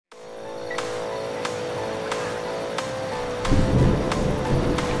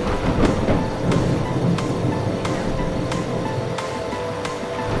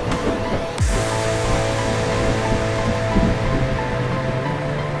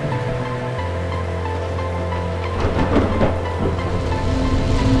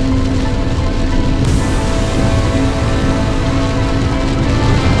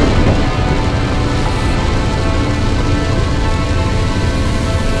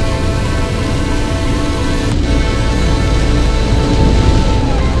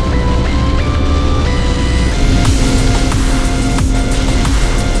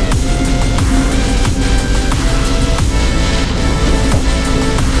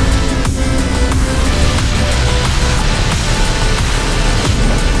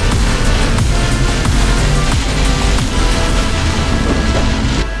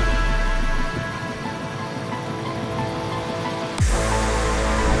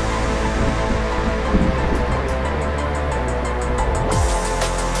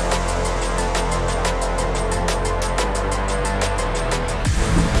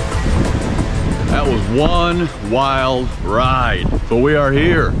one wild ride, but we are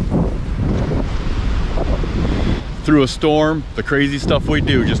here. Through a storm, the crazy stuff we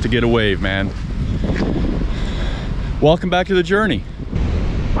do just to get a wave, man. Welcome back to the journey.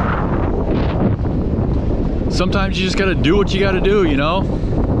 Sometimes you just gotta do what you gotta do, you know?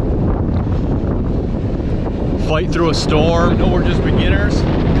 Fight through a storm. I know we're just beginners,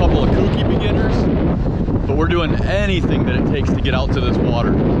 a couple of kooky beginners, but we're doing anything that it takes to get out to this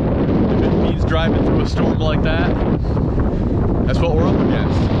water. If it means driving through a storm like that, that's what we're up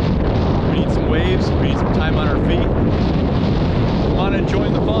against. We need some waves, we need some time on our feet. Come on, enjoy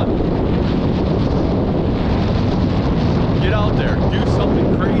the fun. Get out there, do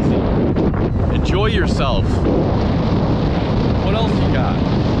something crazy. Enjoy yourself. What else you got?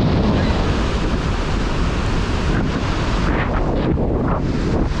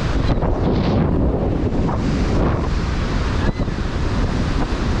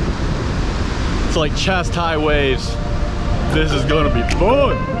 It's like chest high waves. This is gonna be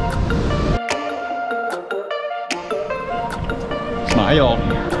fun. Smile.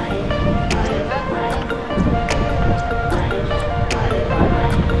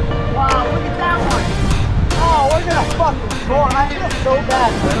 Wow, look at that one. Oh, we're gonna fucking score. I feel so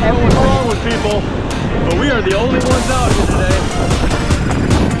bad. I don't know what's wrong with people, but we are the only ones out here today.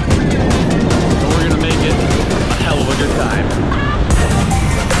 So we're gonna make it a hell of a good time.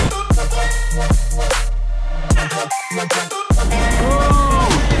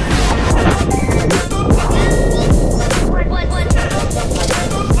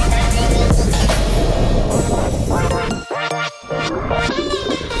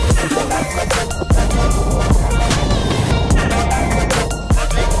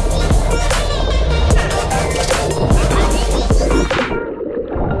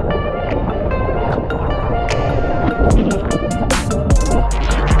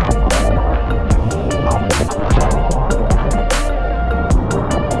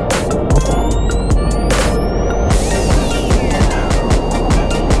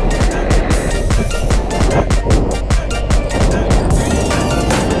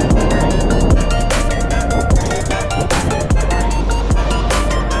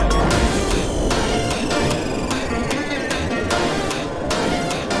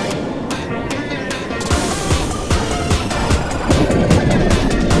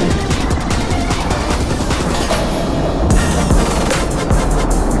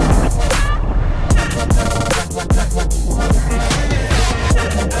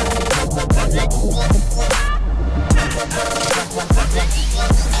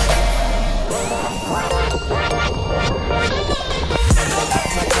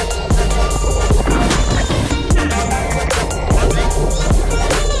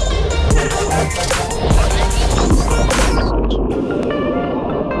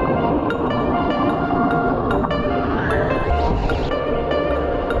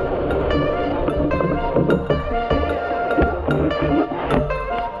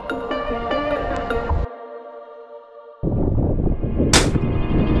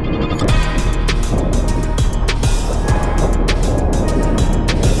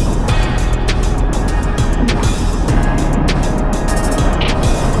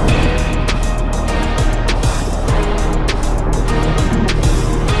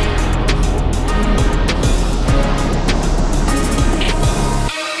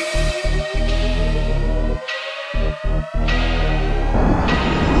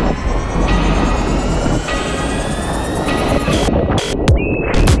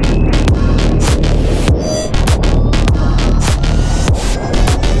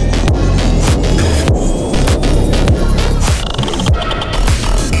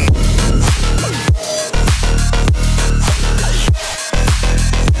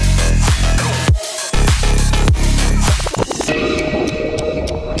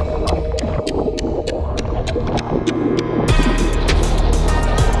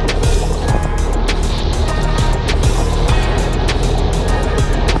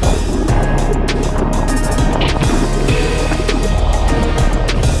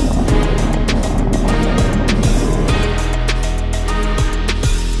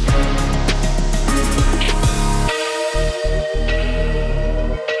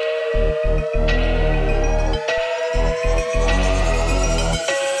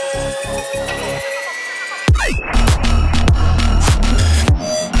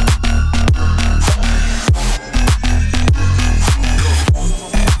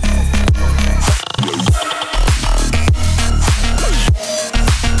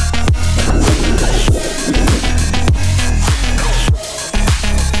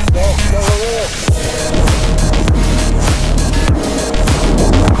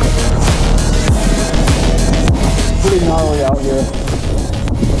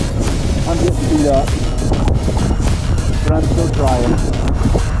 heat up. But I'm still trying.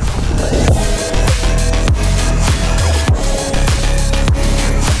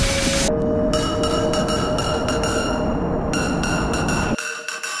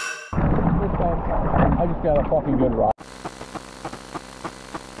 I just got a fucking good rod.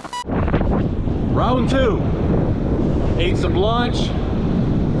 Round 2. Ate some lunch,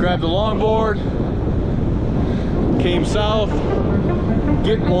 grabbed the longboard, came south,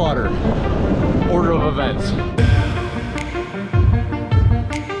 get water. Order of events.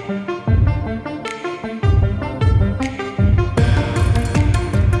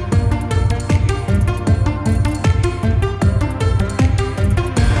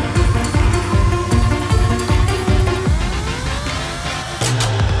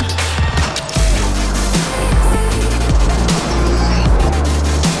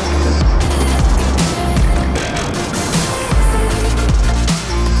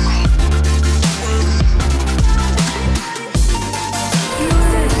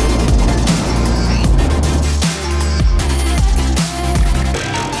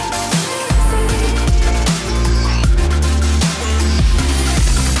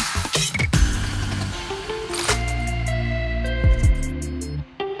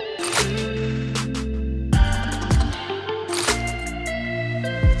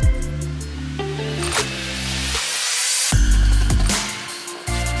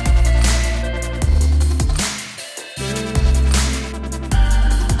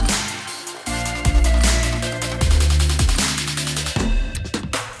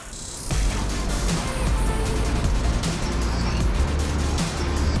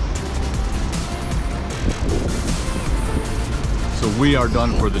 So we are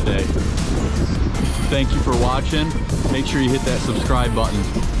done for the day. Thank you for watching. Make sure you hit that subscribe button.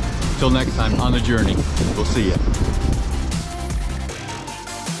 Till next time on the journey, we'll see you.